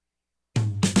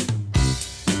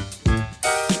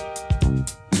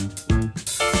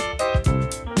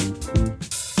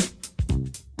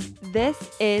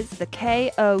This is the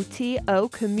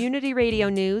KOTO Community Radio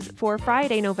News for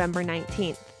Friday, November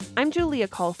 19th. I'm Julia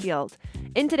Caulfield.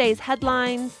 In today's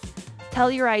headlines,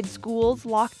 Telluride schools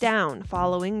locked down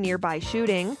following nearby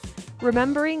shooting,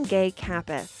 remembering gay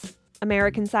Kappas,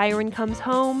 American Siren comes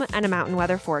home, and a mountain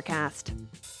weather forecast.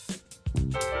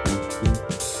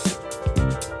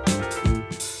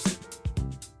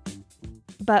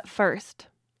 But first,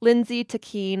 Lindsay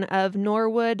Takeen of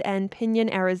Norwood and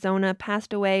Pinion, Arizona,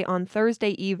 passed away on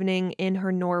Thursday evening in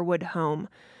her Norwood home.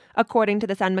 According to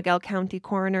the San Miguel County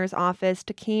Coroner's Office,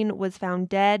 Takeen was found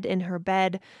dead in her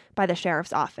bed by the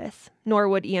sheriff's office.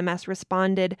 Norwood EMS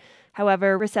responded.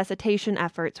 However, resuscitation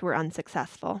efforts were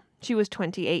unsuccessful. She was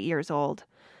 28 years old.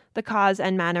 The cause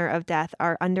and manner of death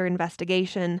are under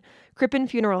investigation. Crippen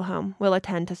Funeral Home will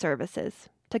attend to services.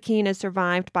 Takeen is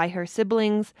survived by her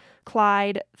siblings,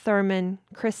 Clyde, Thurman,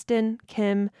 Kristen,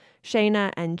 Kim,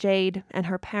 Shayna, and Jade, and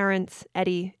her parents,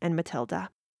 Eddie and Matilda.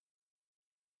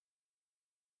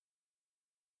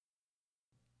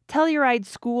 Telluride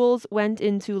schools went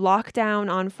into lockdown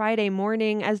on Friday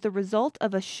morning as the result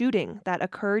of a shooting that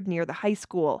occurred near the high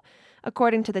school.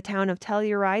 According to the town of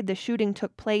Telluride, the shooting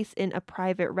took place in a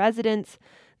private residence.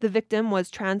 The victim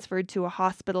was transferred to a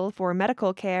hospital for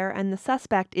medical care, and the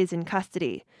suspect is in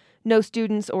custody. No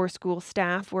students or school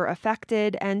staff were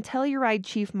affected, and Telluride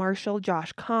Chief Marshal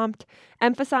Josh Compt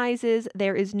emphasizes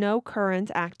there is no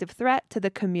current active threat to the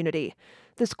community.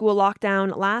 The school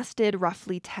lockdown lasted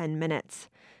roughly 10 minutes.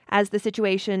 As the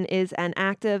situation is an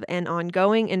active and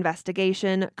ongoing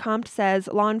investigation, Compt says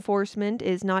law enforcement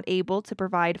is not able to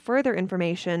provide further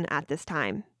information at this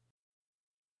time.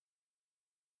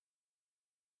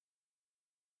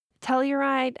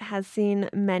 Telluride has seen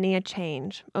many a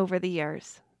change over the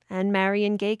years, and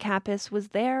Marion Gay Kappas was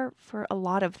there for a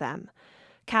lot of them.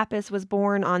 Kappas was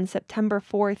born on September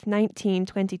 4th,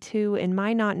 1922 in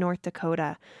Minot, North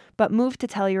Dakota, but moved to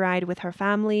Telluride with her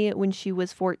family when she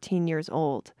was 14 years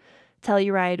old.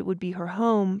 Telluride would be her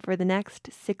home for the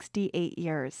next 68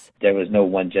 years. There was no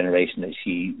one generation that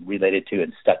she related to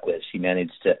and stuck with. She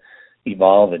managed to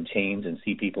evolve and change and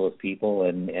see people as people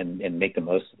and make the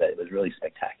most of it. It was really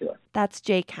spectacular. That's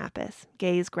Jay Kappas,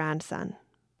 Gay's grandson.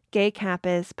 Gay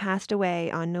Kappas passed away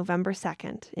on November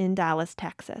 2nd in Dallas,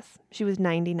 Texas. She was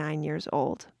 99 years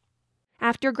old.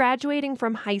 After graduating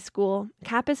from high school,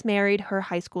 Kappas married her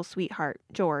high school sweetheart,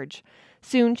 George.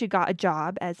 Soon she got a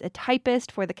job as a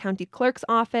typist for the county clerk's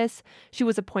office. She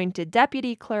was appointed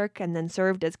deputy clerk and then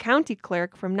served as county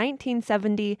clerk from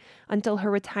 1970 until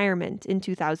her retirement in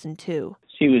 2002.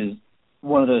 She was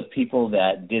one of those people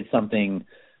that did something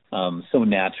so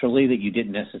naturally that you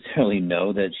didn't necessarily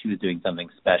know that she was doing something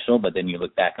special, but then you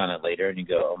look back on it later and you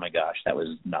go, oh my gosh, that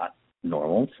was not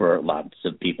normal for lots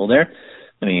of people there.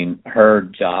 I mean, her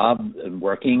job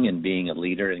working and being a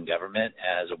leader in government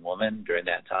as a woman during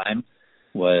that time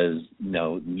was,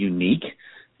 unique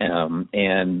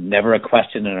and never a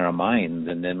question in our minds.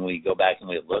 And then we go back and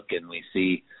we look and we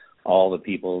see all the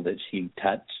people that she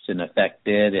touched and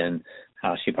affected and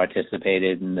how she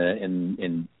participated in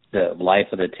the life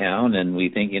of the town. And we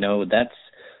think,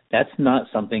 that's not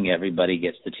something everybody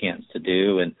gets the chance to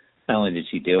do. And not only did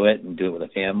she do it and do it with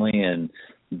a family and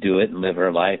do it and live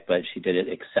her life, but she did it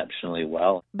exceptionally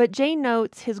well. But Jay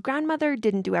notes his grandmother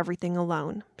didn't do everything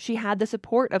alone. She had the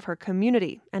support of her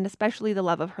community and especially the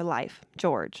love of her life,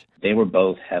 George. They were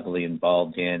both heavily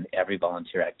involved in every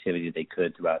volunteer activity they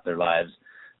could throughout their lives.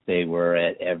 They were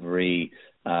at every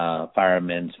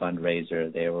fireman's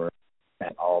fundraiser. They were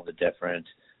at all the different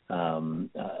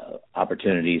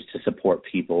opportunities to support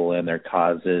people and their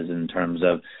causes in terms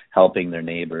of helping their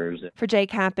neighbors. For Jay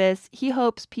Kappas, he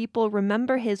hopes people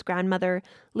remember his grandmother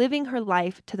living her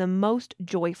life to the most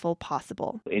joyful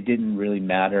possible. It didn't really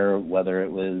matter whether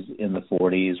it was in the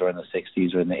 40s or in the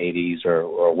 60s or in the 80s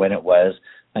or when it was.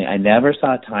 I never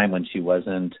saw a time when she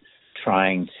wasn't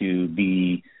trying to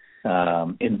be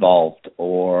involved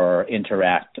or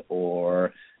interact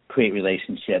or create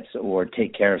relationships or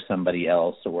take care of somebody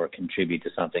else or contribute to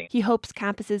something. He hopes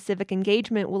Kappas's civic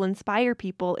engagement will inspire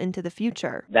people into the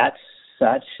future. That's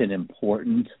such an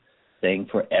important thing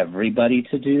for everybody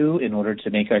to do in order to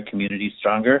make our community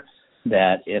stronger,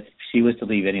 that if she was to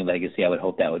leave any legacy, I would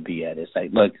hope that would be it. It's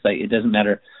like, look, it doesn't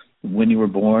matter when you were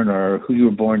born or who you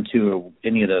were born to or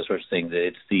any of those sorts of things.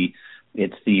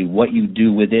 It's the what you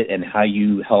do with it and how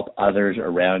you help others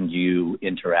around you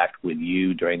interact with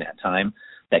you during that time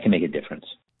that can make a difference.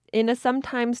 In a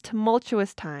sometimes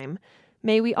tumultuous time,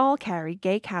 may we all carry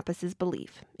Gay Kappas's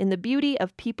belief in the beauty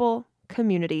of people,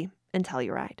 community, and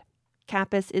Telluride.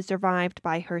 Kappas is survived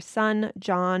by her son,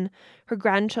 John, her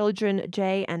grandchildren,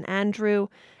 Jay and Andrew,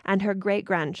 and her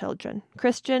great-grandchildren,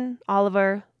 Christian,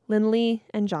 Oliver, Lynn-Lee,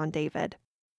 and John David.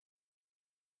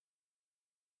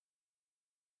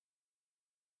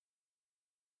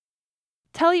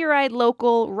 Telluride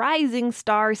local rising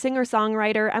star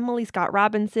singer-songwriter Emily Scott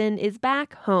Robinson is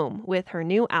back home with her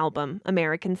new album,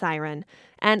 American Siren,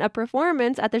 and a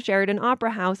performance at the Sheridan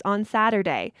Opera House on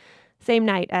Saturday, same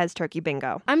night as Turkey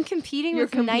Bingo. I'm competing You're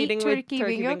with competing Night with Turkey,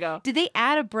 Turkey Bingo. Bingo. Did they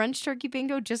add a brunch Turkey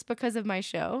Bingo just because of my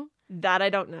show? That I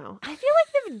don't know. I feel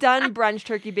like they've done brunch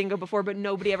Turkey Bingo before, but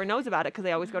nobody ever knows about it because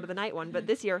they always go to the night one. But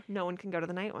this year, no one can go to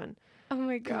the night one. Oh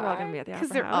my We're all God. gonna be at the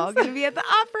Because Opera they're all House. going to be at the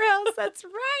Opera House. That's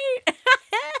right.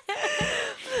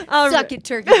 All Suck it,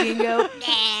 Turkey Bingo.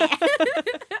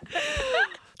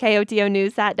 KOTO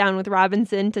News sat down with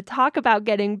Robinson to talk about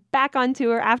getting back on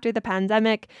tour after the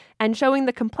pandemic and showing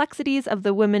the complexities of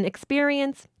the women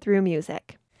experience through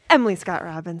music. Emily Scott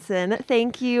Robinson,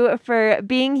 thank you for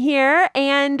being here.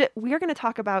 And we are going to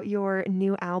talk about your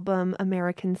new album,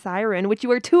 American Siren, which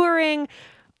you are touring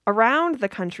around the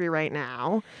country right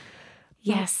now.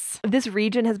 Yes. This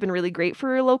region has been really great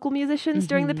for local musicians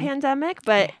during the pandemic,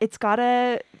 but it's got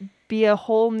to be a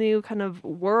whole new kind of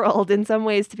world in some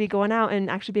ways to be going out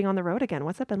and actually being on the road again.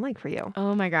 What's that been like for you?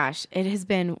 Oh my gosh, it has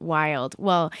been wild.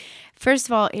 Well, first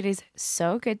of all, it is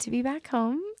so good to be back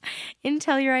home in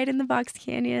Telluride in the Box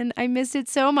Canyon. I missed it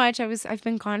so much. I've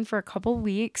been gone for a couple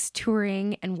weeks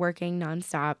touring and working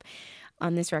nonstop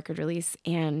on this record release,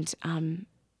 and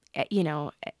you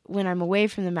know, when I'm away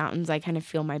from the mountains, I kind of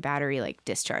feel my battery like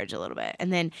discharge a little bit.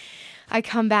 And then I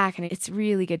come back and it's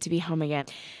really good to be home again.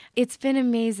 It's been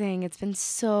amazing. It's been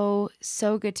so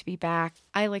good to be back.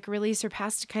 I really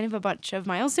surpassed kind of a bunch of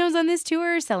milestones on this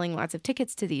tour, selling lots of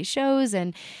tickets to these shows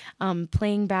and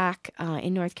playing back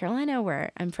in North Carolina,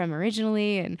 where I'm from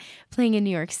originally, and playing in New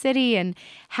York City, and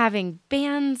having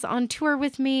bands on tour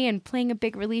with me, and playing a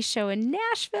big release show in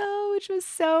Nashville, which was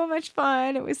so much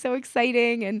fun. It was so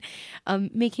exciting, and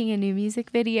making a new music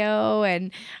video,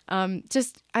 and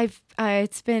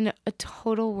it's been a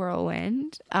total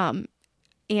whirlwind.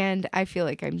 And I feel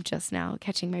like I'm just now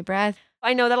catching my breath.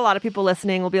 I know that a lot of people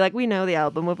listening will be like, we know the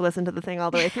album. We've listened to the thing all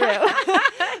the way through.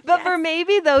 But for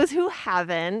maybe those who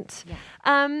haven't,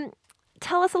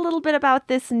 tell us a little bit about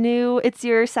this it's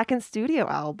your second studio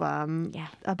album,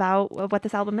 about what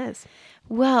this album is.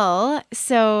 Well,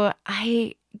 so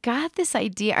I got this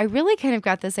idea. I really kind of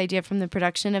got this idea from the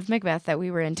production of Macbeth that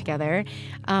we were in together,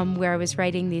 where I was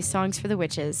writing these songs for the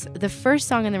Witches. The first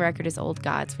song on the record is Old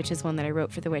Gods, which is one that I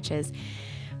wrote for the Witches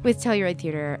with Telluride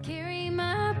Theater. Carry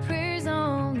my prayers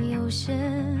on the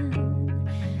ocean,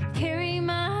 carry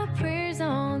my prayers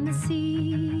on the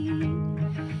sea,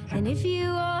 and if you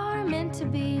are meant to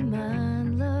be my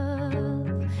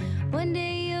love, one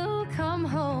day you'll come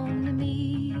home to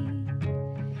me.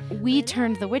 We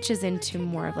turned the Witches into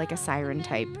more of like a siren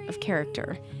type of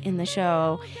character in the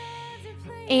show,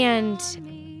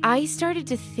 and I started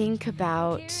to think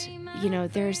about,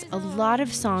 there's a lot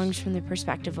of songs from the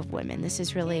perspective of women. This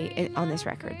is really, on this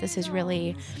record, this is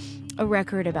really a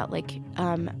record about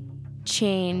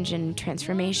change and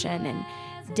transformation and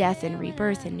death and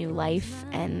rebirth and new life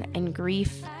and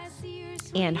grief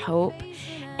and hope.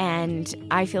 And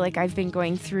I feel like I've been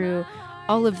going through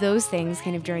all of those things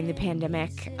kind of during the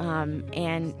pandemic,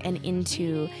 and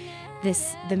into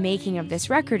the making of this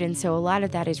record, and so a lot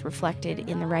of that is reflected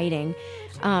in the writing.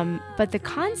 But the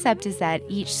concept is that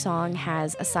each song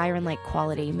has a siren-like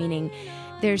quality, meaning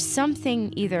there's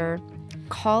something either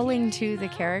calling to the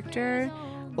character,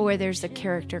 or there's a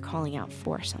character calling out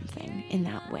for something in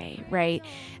that way, right?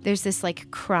 There's this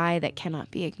cry that cannot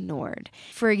be ignored.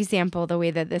 For example, the way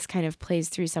that this kind of plays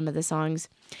through some of the songs,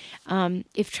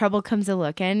 If Trouble Comes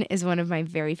A-Lookin' is one of my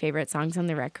very favorite songs on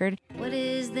the record. What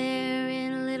is there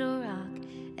in Little Rock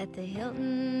at the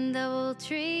Hilton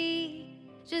Doubletree?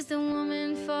 Just a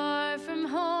woman far from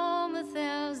home,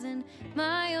 1,000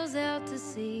 miles out to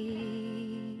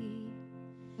sea.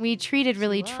 We treated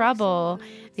really trouble,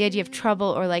 the idea of trouble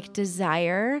or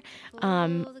desire,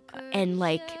 and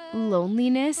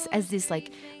loneliness as this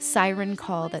siren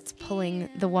call that's pulling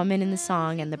the woman in the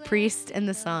song and the priest in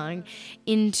the song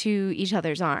into each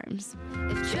other's arms.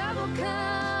 If trouble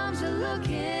comes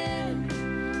a-looking,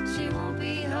 she won't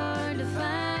be hard to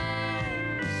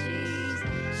find. She's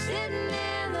sitting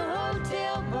in the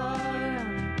hotel bar on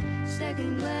her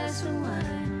second glass of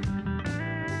wine.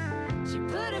 She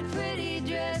put a pretty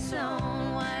dress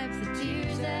on, wiped the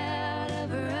tears out of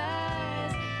her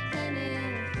eyes. And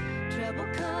if trouble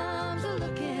comes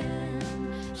a-looking,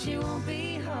 she won't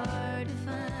be hard to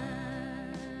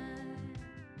find.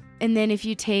 And then if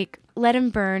you take Let 'Em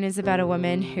Burn is about a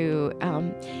woman who,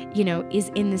 is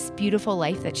in this beautiful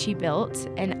life that she built.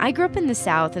 And I grew up in the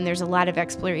South, and there's a lot of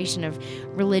exploration of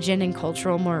religion and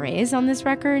cultural mores on this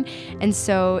record. And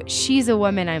so she's a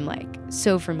woman I'm like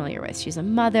so familiar with. She's a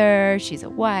mother, she's a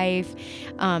wife,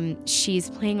 she's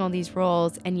playing all these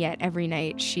roles, and yet every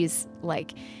night she's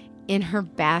like in her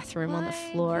bathroom on the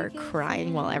floor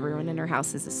crying while everyone in her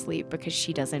house is asleep because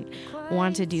she doesn't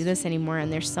want to do this anymore,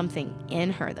 and there's something in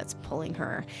her that's pulling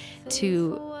her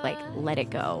to like let it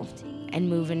go and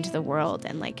move into the world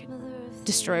and like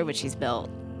destroy what she's built.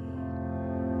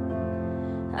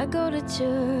 I go to church,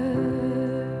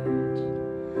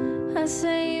 I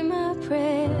say my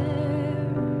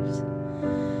prayers,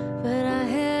 but I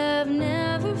have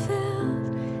never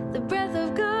felt the breath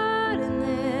of God in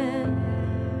there.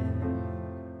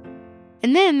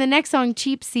 And then the next song,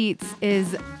 Cheap Seats,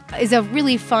 is a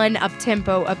really fun,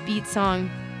 up-tempo, upbeat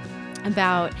song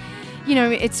about,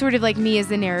 it's sort of like me as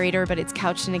the narrator, but it's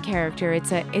couched in a character.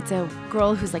 It's a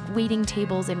girl who's like waiting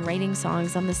tables and writing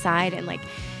songs on the side and like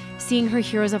seeing her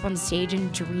heroes up on stage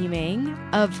and dreaming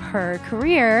of her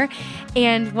career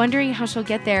and wondering how she'll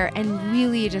get there and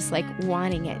really just like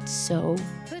wanting it so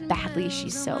badly.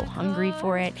 She's so hungry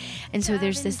for it. And so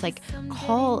there's this like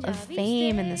call of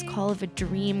fame and this call of a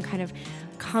dream kind of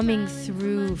coming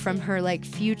through from her like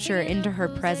future into her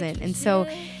present. And so,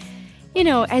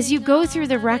 as you go through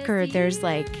the record, there's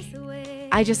like,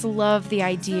 I just love the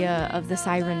idea of the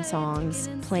siren songs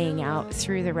playing out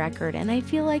through the record. And I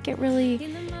feel like it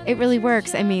really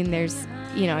works. I mean, there's,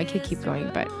 I could keep going,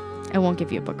 but I won't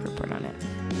give you a book report on it.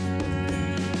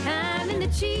 I'm in the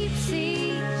cheap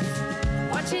seats,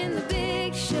 watching the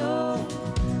big show,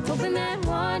 hoping that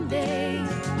one day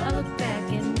I'll look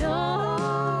back and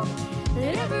know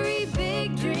that every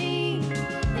big dream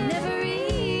and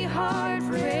every hard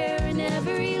prayer and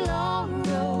every long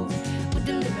road would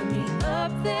deliver me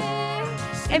up there.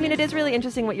 I mean, it is really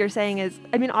interesting what you're saying is,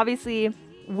 obviously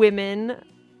women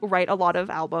write a lot of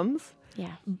albums.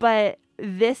 Yeah. But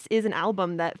this is an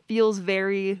album that feels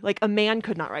very like a man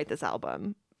could not write this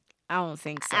album. I don't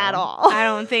think so. At all. I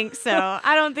don't think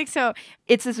so.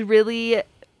 It's this really,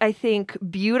 I think,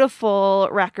 beautiful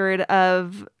record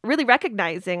of really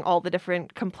recognizing all the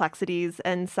different complexities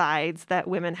and sides that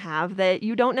women have that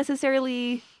you don't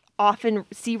necessarily often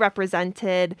see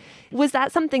represented. Was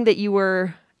that something that you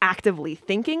were actively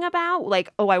thinking about? Like,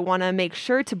 I want to make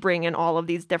sure to bring in all of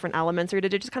these different elements, or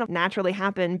did it just kind of naturally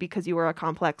happen because you were a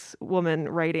complex woman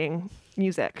writing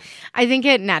music? I think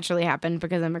it naturally happened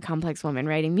because I'm a complex woman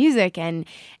writing music, and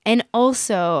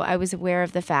also I was aware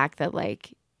of the fact that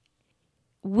like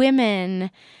women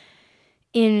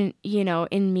in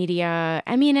media,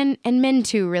 and men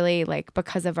too, really, like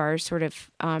because of our sort of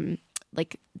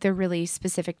like the really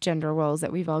specific gender roles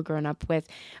that we've all grown up with.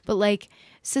 But like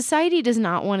society does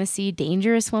not want to see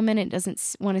dangerous women. It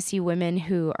doesn't want to see women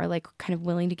who are like kind of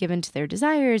willing to give in to their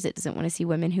desires. It doesn't want to see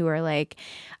women who are like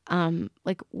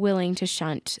willing to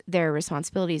shunt their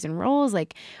responsibilities and roles.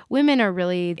 Like women are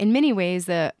really, in many ways,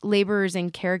 the laborers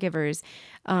and caregivers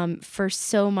for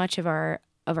so much of our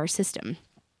system.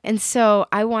 And so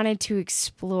I wanted to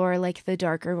explore like the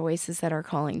darker voices that are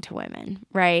calling to women,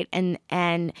 right?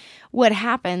 And what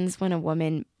happens when a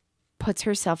woman puts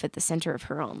herself at the center of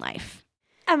her own life.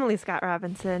 Emily Scott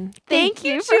Robinson, Thank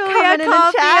you for Julia coming in and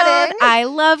Caulfield. chatting. I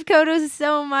love Kodo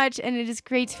so much, and it is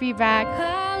great to be back.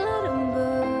 I let 'em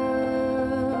burn.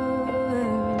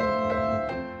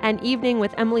 An evening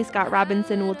with Emily Scott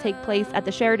Robinson will take place at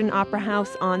the Sheridan Opera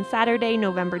House on Saturday,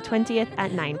 November 20th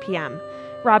at 9 p.m.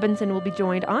 Robinson will be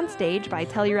joined on stage by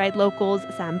Telluride locals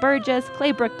Sam Burgess,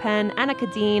 Claybrook Penn, Anna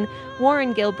Kadeen,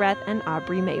 Warren Gilbreth, and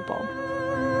Aubrey Mabel.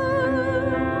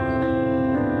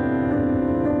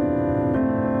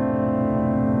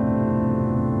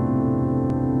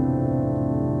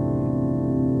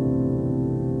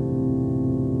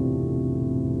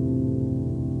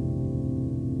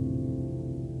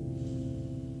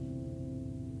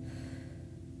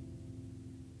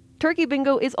 Turkey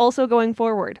Bingo is also going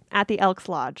forward at the Elks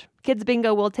Lodge. Kids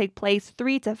Bingo will take place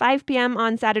 3 to 5 p.m.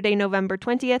 on Saturday, November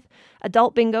 20th.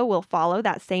 Adult Bingo will follow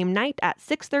that same night at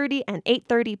 6:30 and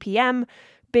 8:30 p.m.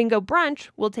 Bingo Brunch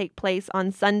will take place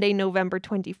on Sunday, November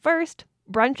 21st.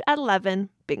 Brunch at 11,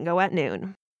 Bingo at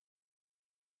noon.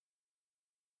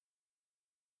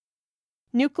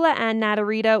 Nucla and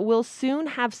Natarita will soon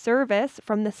have service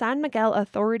from the San Miguel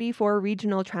Authority for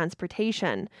Regional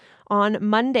Transportation. On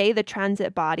Monday, the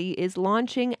transit body is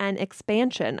launching an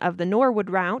expansion of the Norwood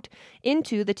route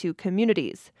into the two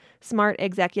communities. SMART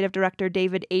Executive Director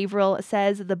David Averill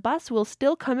says the bus will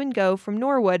still come and go from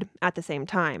Norwood at the same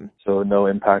time. So no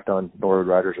impact on Norwood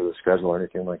riders or the schedule or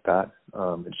anything like that.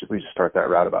 We just start that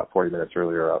route about 40 minutes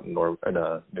earlier out in Nucla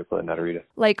and Natarita.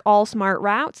 Like all SMART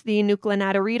routes, the Nucla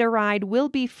Natarita ride will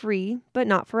be free, but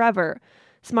not forever.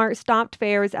 SMART stopped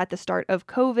fares at the start of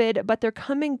COVID, but they're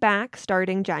coming back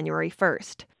starting January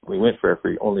 1st. We went fare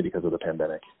free only because of the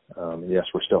pandemic. Yes,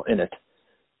 we're still in it,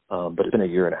 but it's been a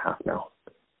year and a half now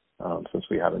since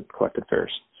we haven't collected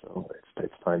fares. So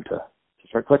it's time to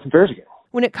start collecting fares again.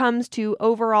 When it comes to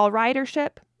overall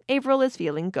ridership, Averill is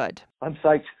feeling good. I'm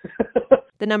psyched.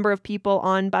 The number of people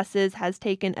on buses has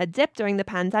taken a dip during the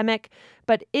pandemic,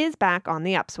 but is back on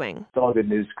the upswing. It's all good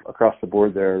news across the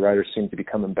board there. Riders seem to be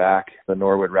coming back. The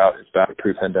Norwood route is back to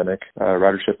pre-pandemic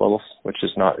ridership levels, which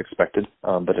is not expected,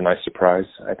 but a nice surprise.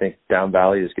 I think Down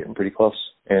Valley is getting pretty close,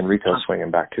 and retail's swinging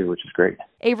back too, which is great.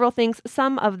 Averill thinks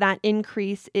some of that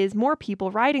increase is more people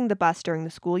riding the bus during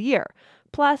the school year.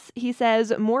 Plus, he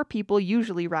says more people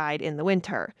usually ride in the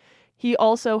winter. He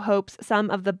also hopes some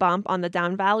of the bump on the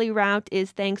Down Valley route is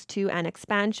thanks to an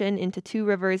expansion into Two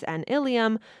Rivers and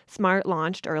Ilium SMART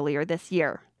launched earlier this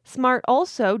year. SMART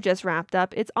also just wrapped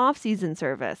up its off-season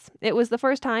service. It was the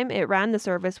first time it ran the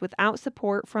service without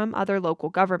support from other local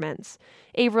governments.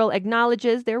 Averill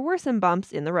acknowledges there were some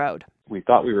bumps in the road. We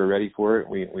thought we were ready for it.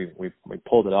 We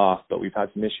pulled it off, but we've had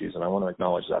some issues, and I want to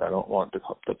acknowledge that. I don't want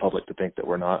the public to think that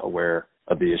we're not aware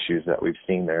of the issues that we've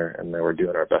seen there, and that we're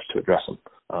doing our best to address them.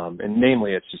 And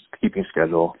namely, it's just keeping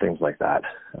schedule, things like that,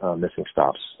 missing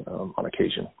stops on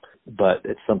occasion. But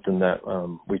it's something that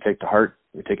we take to heart,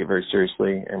 we take it very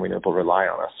seriously, and we know people rely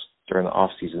on us during the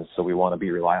off-season, so we want to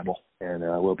be reliable. And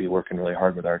we'll be working really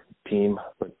hard with our team,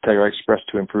 with Telluride Express,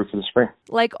 to improve for the spring.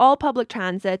 Like all public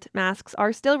transit, masks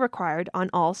are still required on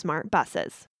all SMART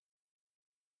buses.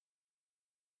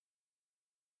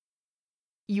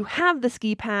 You have the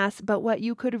ski pass, but what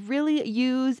you could really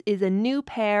use is a new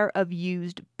pair of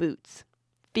used boots.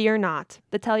 Fear not,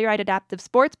 the Telluride Adaptive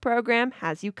Sports Program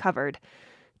has you covered.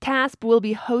 TASP will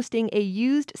be hosting a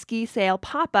used ski sale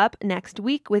pop-up next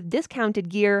week with discounted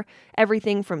gear,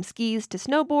 everything from skis to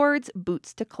snowboards,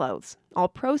 boots to clothes. All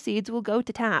proceeds will go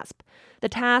to TASP. The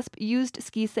TASP used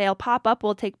ski sale pop-up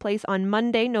will take place on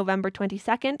Monday, November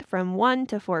 22nd from 1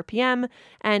 to 4 p.m.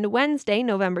 and Wednesday,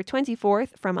 November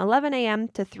 24th from 11 a.m.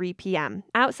 to 3 p.m.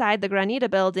 outside the Granita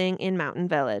building in Mountain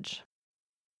Village.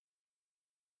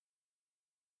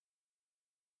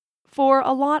 For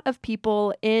a lot of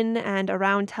people in and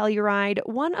around Telluride,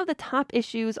 one of the top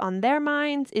issues on their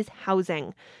minds is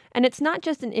housing. And it's not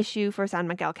just an issue for San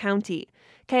Miguel County.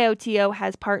 KOTO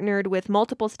has partnered with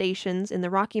multiple stations in the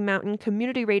Rocky Mountain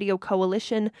Community Radio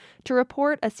Coalition to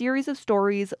report a series of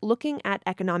stories looking at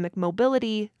economic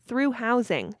mobility through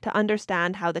housing to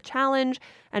understand how the challenge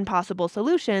and possible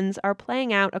solutions are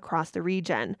playing out across the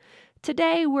region.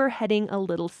 Today, we're heading a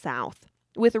little south.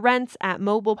 With rents at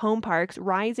mobile home parks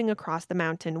rising across the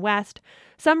Mountain West,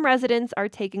 some residents are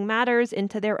taking matters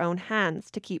into their own hands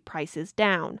to keep prices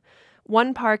down.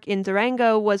 One park in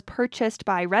Durango was purchased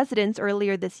by residents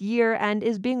earlier this year and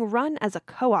is being run as a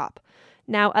co-op.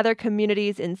 Now other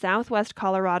communities in southwest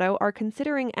Colorado are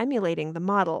considering emulating the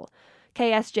model.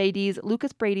 KSJD's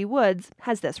Lucas Brady Woods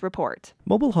has this report.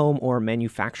 Mobile home or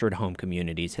manufactured home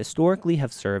communities historically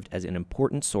have served as an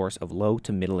important source of low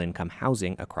to middle income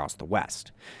housing across the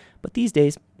West. But these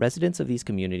days, residents of these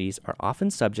communities are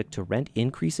often subject to rent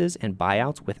increases and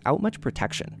buyouts without much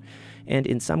protection. And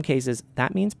in some cases,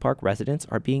 that means park residents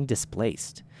are being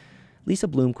displaced. Lisa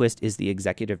Bloomquist is the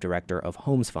executive director of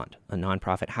Homes Fund, a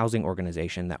nonprofit housing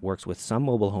organization that works with some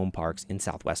mobile home parks in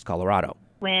southwest Colorado.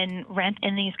 When rent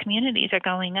in these communities are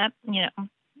going up,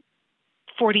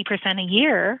 40% a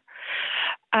year,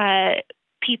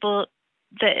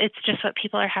 it's just what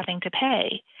people are having to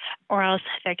pay, or else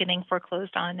they're getting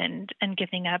foreclosed on and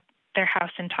giving up their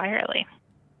house entirely.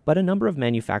 But a number of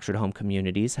manufactured home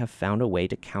communities have found a way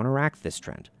to counteract this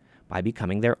trend by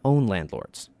becoming their own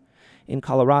landlords. In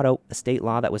Colorado, a state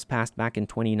law that was passed back in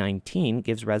 2019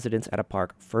 gives residents at a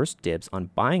park first dibs on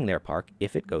buying their park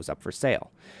if it goes up for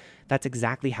sale. That's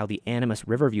exactly how the Animas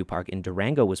Riverview Park in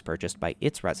Durango was purchased by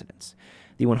its residents.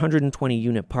 The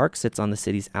 120-unit park sits on the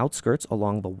city's outskirts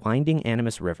along the winding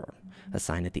Animas River. A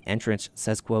sign at the entrance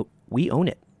says, quote, "We own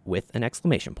it," with an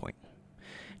exclamation point.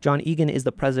 John Egan is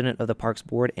the president of the park's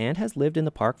board and has lived in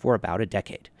the park for about a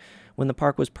decade. When the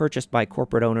park was purchased by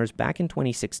corporate owners back in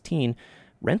 2016,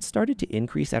 rents started to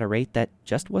increase at a rate that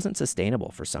just wasn't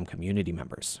sustainable for some community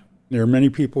members. There are many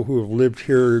people who have lived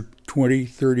here 20,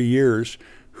 30 years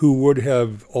who would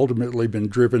have ultimately been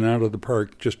driven out of the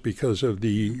park just because of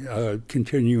the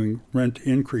continuing rent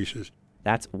increases.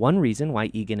 That's one reason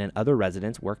why Egan and other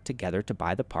residents worked together to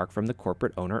buy the park from the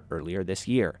corporate owner earlier this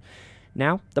year.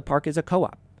 Now, the park is a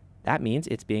co-op. That means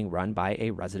it's being run by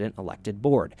a resident-elected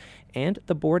board, and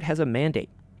the board has a mandate: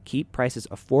 keep prices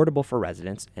affordable for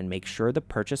residents and make sure the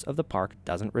purchase of the park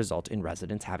doesn't result in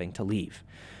residents having to leave.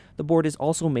 The board is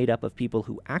also made up of people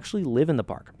who actually live in the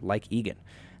park, like Egan.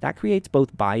 That creates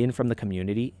both buy-in from the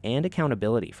community and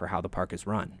accountability for how the park is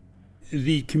run.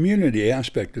 The community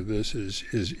aspect of this is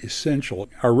essential.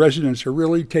 Our residents are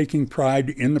really taking pride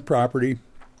in the property.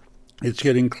 It's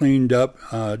getting cleaned up.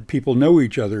 People know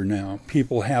each other now.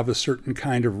 People have a certain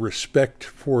kind of respect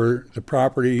for the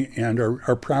property and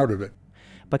are proud of it.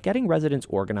 But getting residents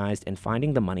organized and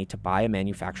finding the money to buy a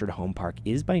manufactured home park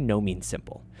is by no means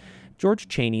simple. George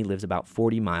Cheney lives about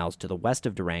 40 miles to the west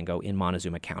of Durango in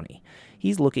Montezuma County.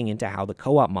 He's looking into how the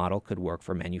co-op model could work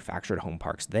for manufactured home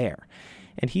parks there.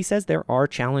 And he says there are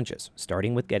challenges,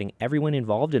 starting with getting everyone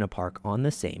involved in a park on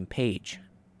the same page.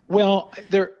 Well,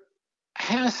 there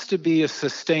has to be a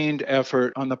sustained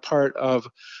effort on the part of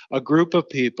a group of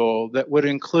people that would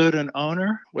include an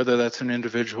owner, whether that's an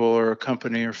individual or a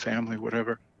company or family,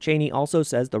 whatever. Cheney also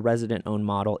says the resident-owned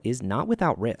model is not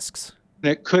without risks.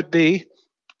 It could be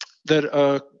that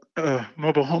a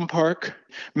mobile home park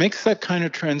makes that kind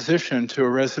of transition to a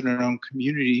resident-owned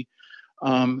community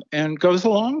and goes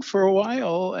along for a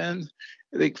while, and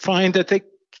they find that they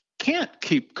can't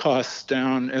keep costs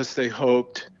down as they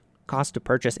hoped. Costs to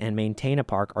purchase and maintain a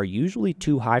park are usually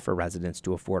too high for residents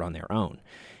to afford on their own.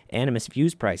 Animas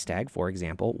View's price tag, for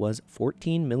example, was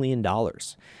 $14 million.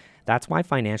 That's why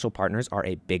financial partners are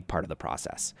a big part of the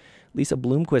process. Lisa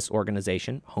Bloomquist's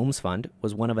organization, Homes Fund,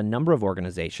 was one of a number of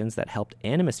organizations that helped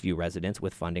Animas View residents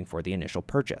with funding for the initial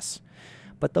purchase.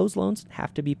 But those loans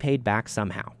have to be paid back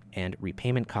somehow, and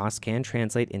repayment costs can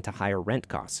translate into higher rent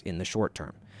costs in the short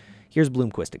term. Here's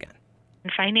Bloomquist again.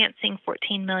 Financing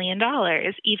 $14 million,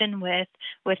 even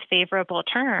with favorable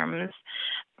terms,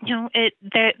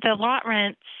 the lot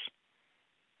rents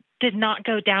did not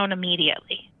go down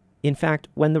immediately. In fact,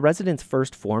 when the residents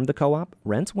first formed the co-op,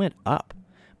 rents went up.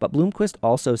 But Bloomquist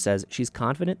also says she's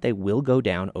confident they will go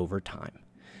down over time.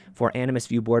 For Animas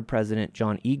View Board President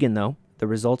John Egan, though, the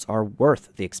results are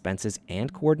worth the expenses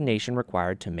and coordination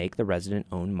required to make the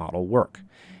resident-owned model work.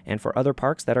 And for other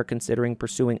parks that are considering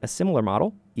pursuing a similar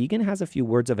model, Egan has a few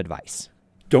words of advice.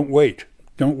 Don't wait.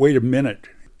 Don't wait a minute.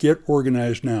 Get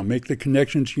organized now. Make the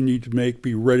connections you need to make.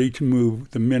 Be ready to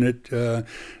move the minute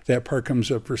that park comes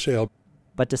up for sale.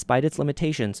 But despite its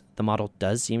limitations, the model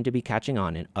does seem to be catching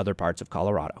on in other parts of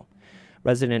Colorado.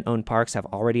 Resident-owned parks have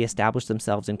already established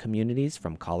themselves in communities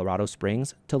from Colorado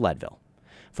Springs to Leadville.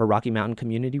 For Rocky Mountain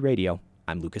Community Radio,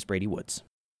 I'm Lucas Brady Woods.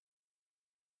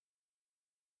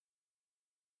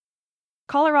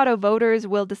 Colorado voters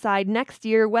will decide next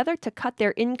year whether to cut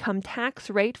their income tax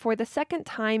rate for the second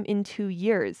time in 2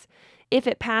 years. If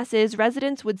it passes,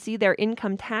 residents would see their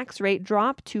income tax rate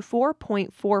drop to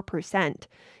 4.4%.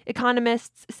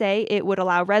 Economists say it would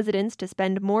allow residents to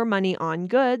spend more money on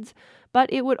goods, but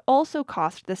it would also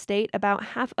cost the state about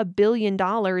 $500 million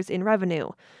in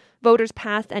revenue. Voters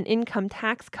passed an income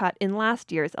tax cut in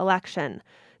last year's election.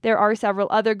 There are several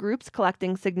other groups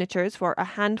collecting signatures for a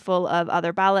handful of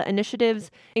other ballot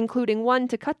initiatives, including one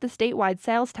to cut the statewide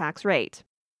sales tax rate.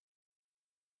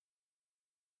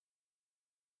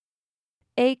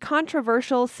 A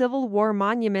controversial Civil War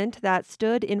monument that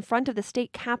stood in front of the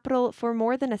state capitol for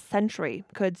more than a century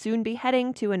could soon be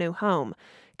heading to a new home.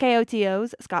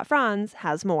 KOTO's Scott Franz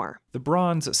has more. The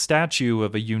bronze statue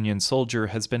of a Union soldier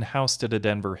has been housed at a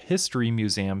Denver history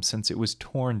museum since it was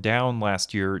torn down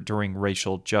last year during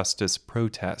racial justice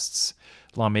protests.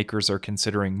 Lawmakers are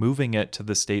considering moving it to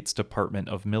the state's Department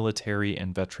of Military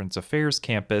and Veterans Affairs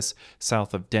campus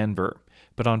south of Denver.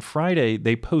 But on Friday,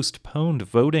 they postponed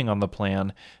voting on the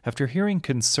plan after hearing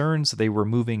concerns they were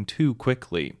moving too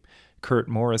quickly. Kurt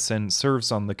Morrison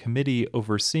serves on the committee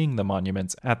overseeing the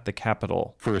monuments at the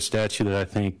Capitol. For a statue that I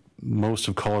think most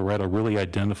of Colorado really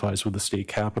identifies with the state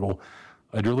capitol,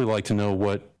 I'd really like to know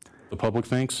what the public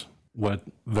thinks, what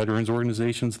veterans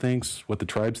organizations thinks, what the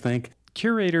tribes think.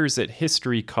 Curators at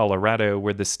History Colorado,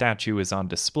 where the statue is on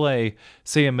display,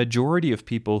 say a majority of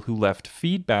people who left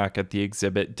feedback at the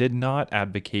exhibit did not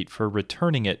advocate for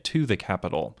returning it to the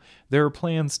Capitol. There are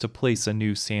plans to place a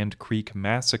new Sand Creek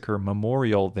Massacre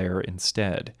memorial there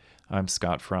instead. I'm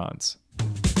Scott Franz.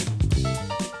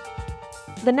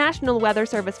 The National Weather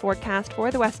Service forecast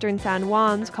for the western San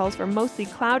Juans calls for mostly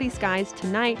cloudy skies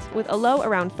tonight with a low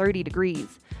around 30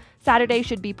 degrees. Saturday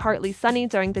should be partly sunny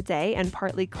during the day and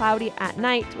partly cloudy at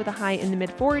night with a high in the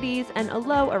mid-40s and a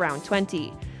low around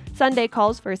 20. Sunday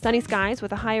calls for sunny skies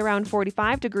with a high around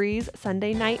 45 degrees.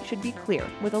 Sunday night should be clear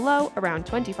with a low around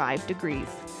 25 degrees.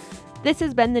 This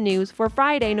has been the news for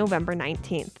Friday, November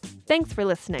 19th. Thanks for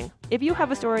listening. If you have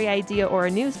a story idea or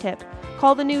a news tip,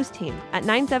 call the news team at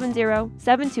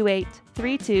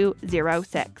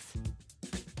 970-728-3206.